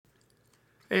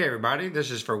Hey everybody,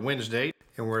 this is for Wednesday,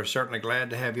 and we're certainly glad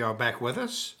to have y'all back with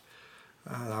us.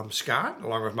 I'm Scott,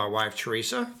 along with my wife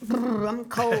Teresa. I'm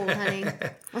cold, honey.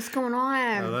 What's going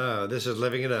on? This is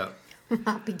Living It Up.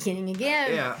 Not beginning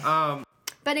again. Yeah,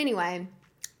 But anyway,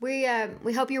 we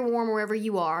hope you're warm wherever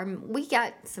you are. We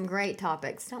got some great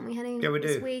topics, don't we, honey? Yeah, we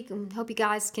this do. week, and hope you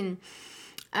guys can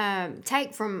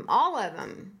take from all of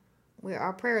them.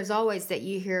 Our prayer is always that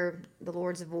you hear the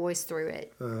Lord's voice through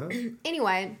it.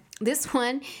 Anyway, this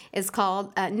one is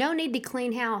called "No Need to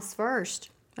Clean House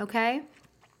First." Okay.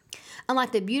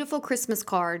 Unlike the beautiful Christmas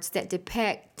cards that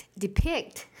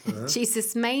depict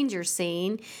Jesus' manger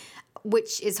scene,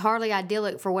 which is hardly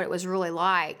idyllic for what it was really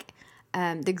like,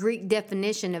 the Greek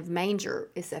definition of manger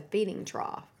is a feeding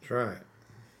trough. that's right.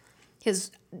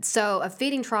 So a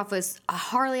feeding trough was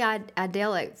hardly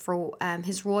idyllic for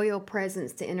his royal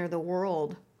presence to enter the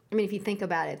world. I mean, if you think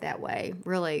about it that way,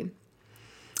 really.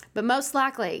 But most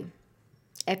likely,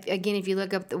 if you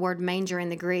look up the word manger in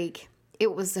the Greek,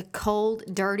 it was a cold,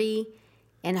 dirty,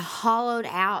 and hollowed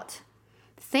out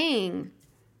thing,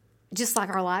 just like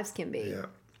our lives can be.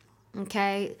 Yeah.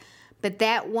 Okay? But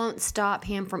that won't stop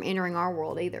him from entering our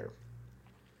world either.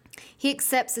 He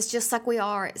accepts us just like we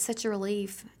are. It's such a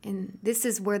relief. And this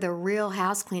is where the real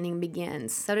house cleaning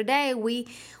begins. So today we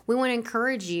want to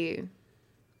encourage you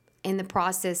in the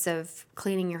process of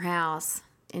cleaning your house,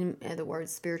 in other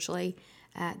words, spiritually,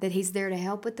 that he's there to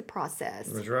help with the process.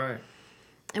 That's right.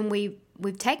 And we've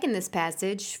taken this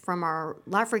passage from our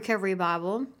Life Recovery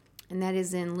Bible, and that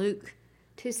is in Luke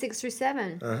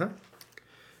 2:6-7.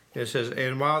 It says,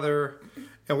 and while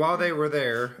they were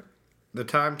there, the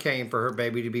time came for her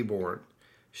baby to be born.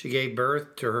 She gave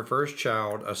birth to her first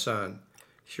child, a son.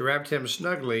 She wrapped him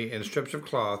snugly in strips of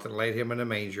cloth and laid him in a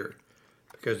manger,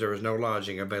 because there was no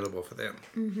lodging available for them.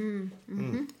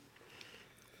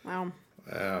 Wow.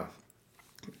 Wow.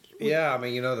 Yeah, I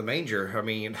mean, the manger. I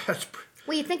mean, that's.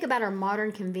 Well, you think about our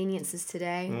modern conveniences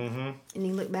today, and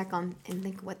you look back on and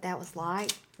think what that was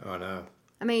like. Oh no.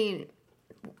 I mean,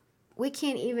 we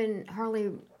can't even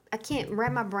I can't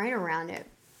wrap my brain around it.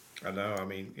 I know. I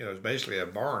mean, it's basically a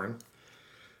barn,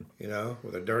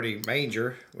 with a dirty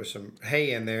manger with some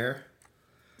hay in there,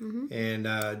 and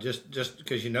just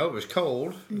because it was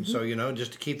cold, and so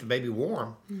just to keep the baby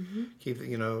warm,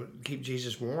 keep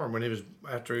Jesus warm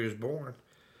after he was born.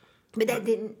 But that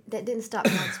didn't stop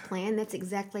God's plan. That's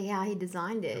exactly how he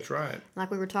designed it. That's right. Like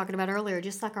we were talking about earlier,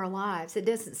 just like our lives. It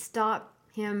doesn't stop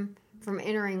him from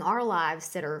entering our lives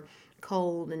that are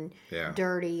cold and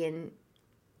dirty and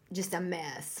just a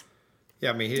mess. Yeah,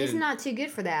 I mean, he's not too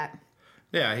good for that.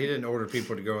 Yeah, he didn't order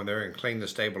people to go in there and clean the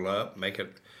stable up, make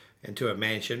it into a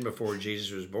mansion before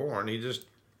Jesus was born. He just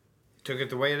took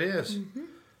it the way it is.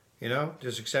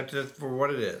 Just accepted it for what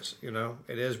it is.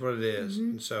 It is what it is,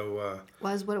 and so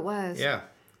Was what it was. Yeah,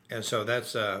 and so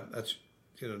that's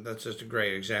just a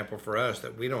great example for us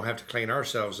that we don't have to clean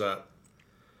ourselves up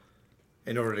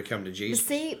in order to come to Jesus.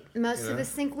 See, most of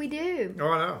us think we do. Oh,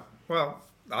 I know. Well,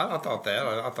 I thought that.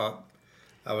 I thought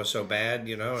I was so bad,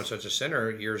 and such a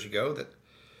sinner years ago that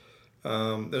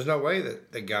there's no way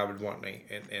that God would want me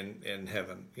in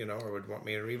heaven, or would want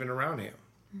me even around him.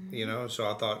 So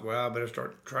I thought, well, I better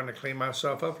start trying to clean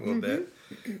myself up a little bit.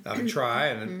 I would try,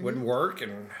 and it wouldn't work,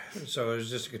 and so it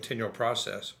was just a continual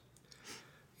process,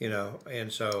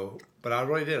 and so, but I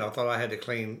really did. I thought I had to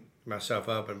clean myself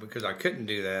up, and because I couldn't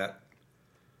do that,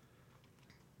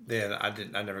 then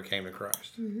I never came to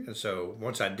Christ. And so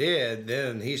once I did,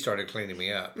 then he started cleaning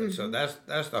me up. And so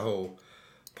that's the whole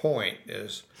point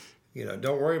is,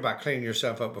 don't worry about cleaning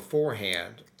yourself up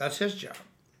beforehand. That's his job.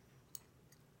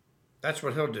 That's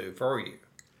what he'll do for you.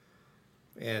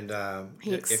 And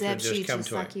he accepts you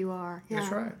just like you are. Yeah.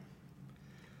 That's right.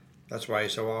 That's why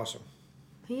he's so awesome.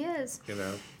 He is. And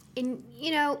in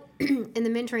the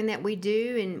mentoring that we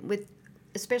do, and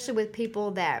especially with people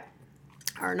that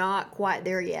are not quite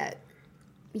there yet,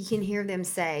 you can hear them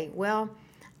say, well,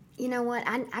 you know what,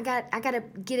 I got to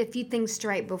get a few things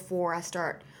straight before I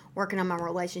start working on my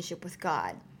relationship with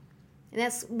God. And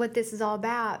that's what this is all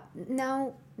about.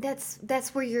 No, that's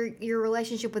where your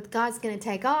relationship with God's going to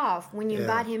take off when you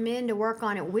invite him in to work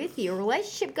on it with you. A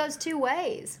relationship goes two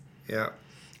ways. Yeah.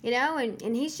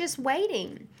 And he's just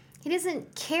waiting. He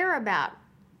doesn't care about,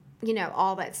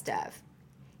 all that stuff.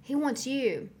 He wants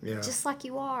you just like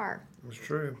you are. It's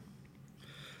true.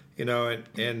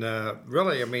 And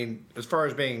really, I mean, as far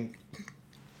as being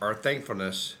our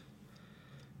thankfulness,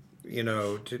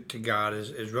 to God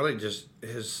is really just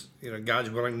his, God's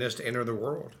willingness to enter the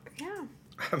world. Yeah.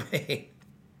 I mean,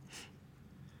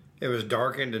 it was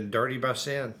darkened and dirty by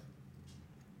sin.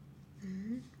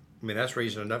 I mean, that's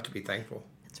reason enough to be thankful.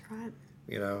 That's right.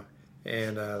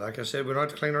 And like I said, we don't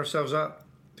have to clean ourselves up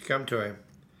to come to Him.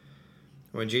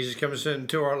 When Jesus comes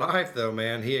into our life, though,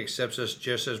 man, He accepts us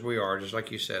just as we are, just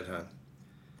like you said, hon.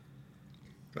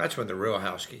 That's when the real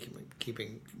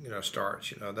housekeeping,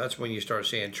 starts. That's when you start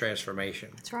seeing transformation.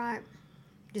 That's right.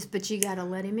 But you got to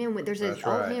let Him in. There's an That's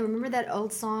old right. hymn. Remember that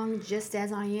old song, "Just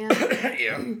as I Am"?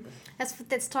 Yeah. That's what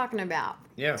that's talking about.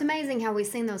 Yeah. It's amazing how we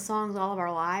sing those songs all of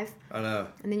our life, I know.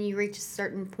 and then you reach a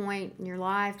certain point in your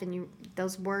life, and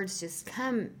those words just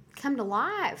come to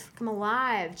life, come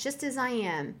alive, just as I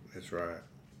am. That's right.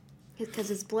 Because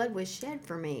His blood was shed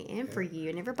for me and for you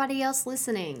and everybody else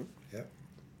listening. Yep.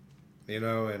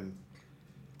 And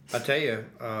I tell you,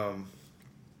 I'm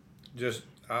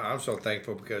so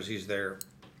thankful because He's there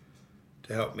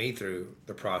to help me through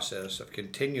the process of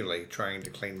continually trying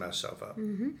to clean myself up.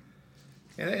 Mm-hmm.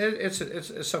 And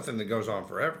it's something that goes on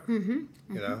forever,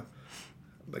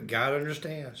 But God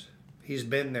understands. He's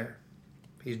been there.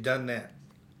 He's done that.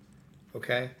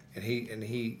 Okay? And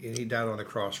he died on the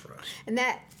cross for us. And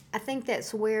I think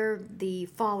that's where the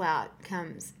fallout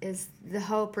comes, is the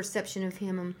whole perception of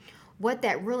Him and what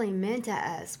that really meant to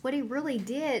us. What He really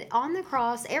did on the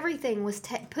cross, everything was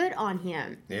put on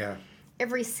Him. Yeah.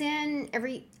 Every sin,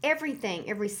 everything,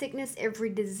 every sickness, every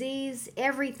disease,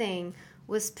 everything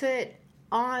was put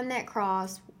on that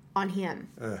cross on Him.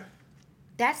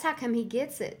 That's how come He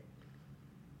gets it.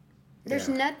 There's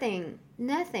nothing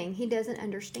He doesn't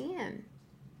understand.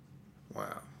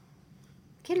 Wow.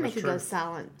 Can make you go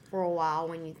silent for a while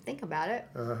when you think about it.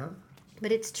 Uh-huh.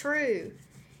 But it's true.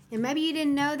 And maybe you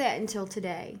didn't know that until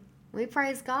today. We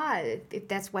praise God if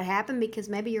that's what happened, because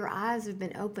maybe your eyes have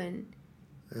been opened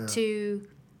to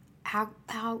how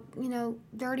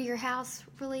dirty your house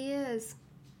really is.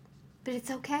 But it's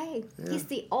okay. Yeah. He's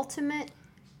the ultimate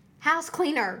house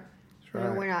cleaner. That's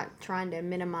right. We're not trying to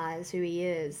minimize who He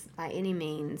is by any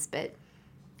means, but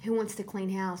who wants to clean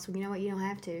house? Well, you know what? You don't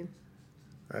have to.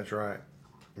 That's right.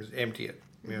 Just empty it.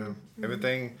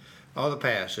 Everything, all the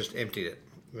past, just emptied it.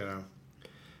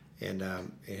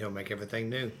 And He'll make everything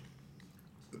new.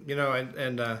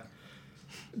 And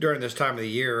during this time of the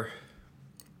year,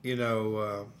 if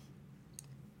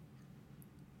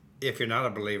you're not a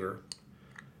believer,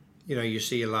 you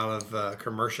see a lot of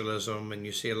commercialism, and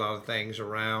you see a lot of things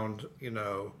around,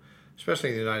 especially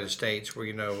in the United States,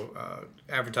 where,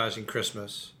 advertising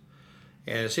Christmas,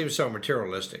 and it seems so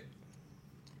materialistic,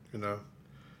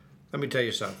 Let me tell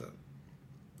you something.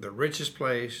 The richest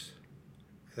place,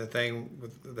 the thing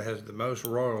that has the most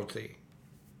royalty,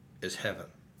 is heaven.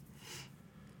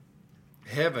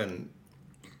 Heaven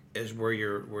is where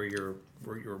your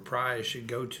prize should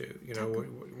go to.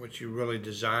 What you really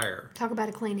desire. Talk about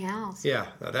a clean house. Yeah,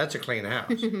 that's a clean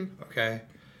house. Okay,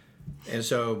 and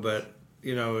so, but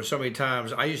so many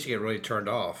times I used to get really turned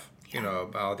off.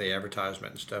 About the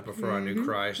advertisement and stuff before I knew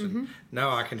Christ, and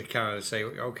now I can kind of say,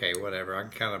 okay, whatever. I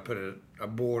can kind of put a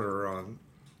border on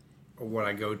what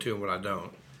I go to and what I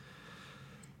don't.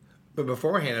 But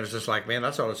beforehand, it was just like, man,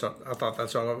 I thought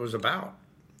that's all it was about.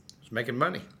 It's making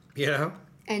money,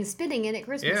 And spending it at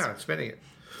Christmas. Yeah, spending it.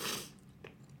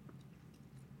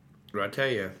 But I tell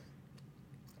you,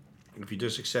 if you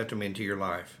just accept Him into your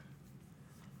life,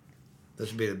 this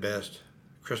would be the best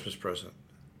Christmas present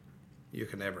you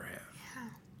can ever have. Yeah.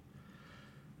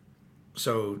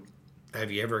 So, have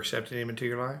you ever accepted Him into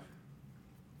your life?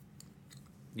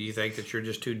 Do you think that you're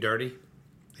just too dirty?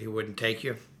 He wouldn't take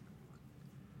you?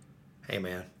 Hey,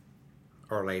 man,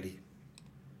 or lady,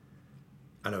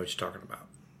 I know what you're talking about.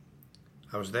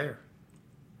 I was there.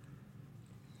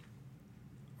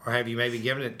 Or have you maybe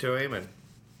given it to Him and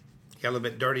got a little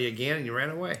bit dirty again and you ran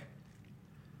away?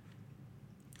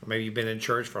 Or maybe you've been in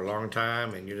church for a long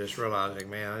time and you're just realizing,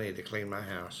 man, I need to clean my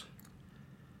house.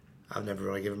 I've never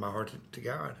really given my heart to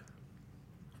God.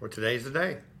 Well, today's the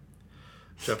day.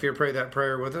 So if you pray that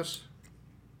prayer with us,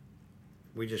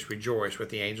 we just rejoice with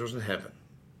the angels in heaven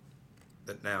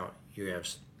that now you have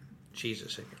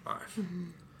Jesus in your life. Mm-hmm.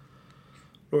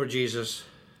 Lord Jesus,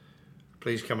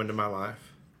 please come into my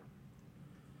life.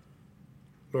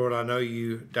 Lord, I know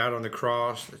you died on the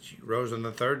cross, that you rose on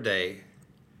the third day.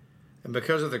 And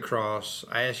because of the cross,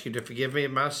 I ask you to forgive me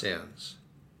of my sins.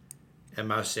 And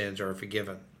my sins are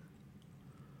forgiven.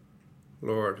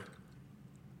 Lord,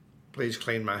 please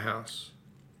clean my house.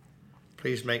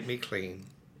 Please make me clean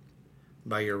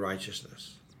by your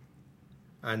righteousness.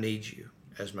 I need you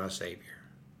as my Savior.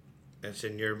 It's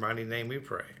in your mighty name we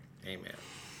pray. Amen.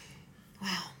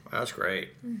 Wow. That's great.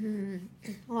 Mm-hmm.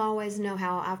 Well, I always know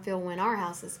how I feel when our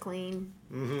house is clean.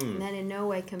 Mm-hmm. And that in no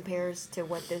way compares to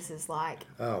what this is like.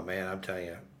 Oh, man, I'm telling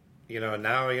you.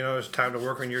 Now, it's time to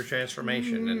work on your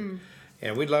transformation. Mm-hmm.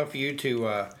 And we'd love for you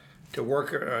to to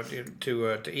work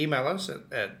to email us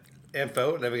at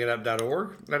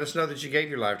info@livingitup.org. Let us know that you gave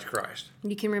your life to Christ.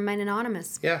 You can remain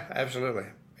anonymous. Yeah, absolutely.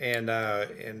 And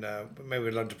maybe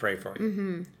we'd love to pray for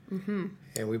you.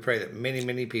 And we pray that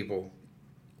many people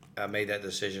made that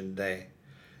decision today.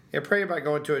 And pray about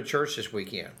going to a church this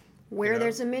weekend. Where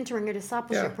there's a mentoring or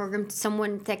discipleship Yeah. program,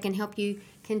 someone that can help you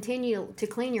continue to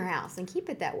clean your house and keep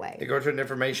it that They way. go to an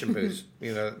information booth.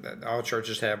 All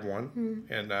churches have one.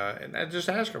 And I just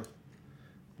ask them,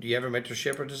 do you have a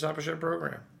mentorship or discipleship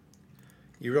program?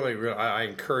 You really, I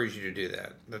encourage you to do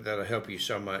that. That'll help you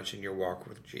so much in your walk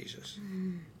with Jesus.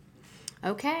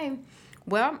 Okay.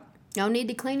 Well, you'll need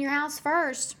to clean your house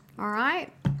first. All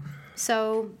right.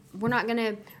 So we're not going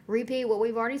to repeat what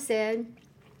we've already said.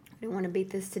 I don't want to beat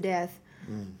this to death.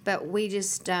 But we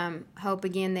just hope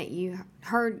again that you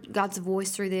heard God's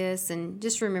voice through this, and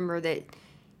just remember that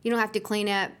you don't have to clean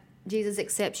up. Jesus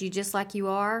accepts you just like you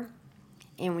are.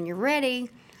 And when you're ready,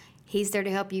 He's there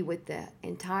to help you with the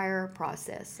entire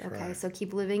process. Okay. Right. So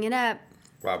keep living it up.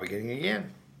 While beginning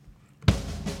again.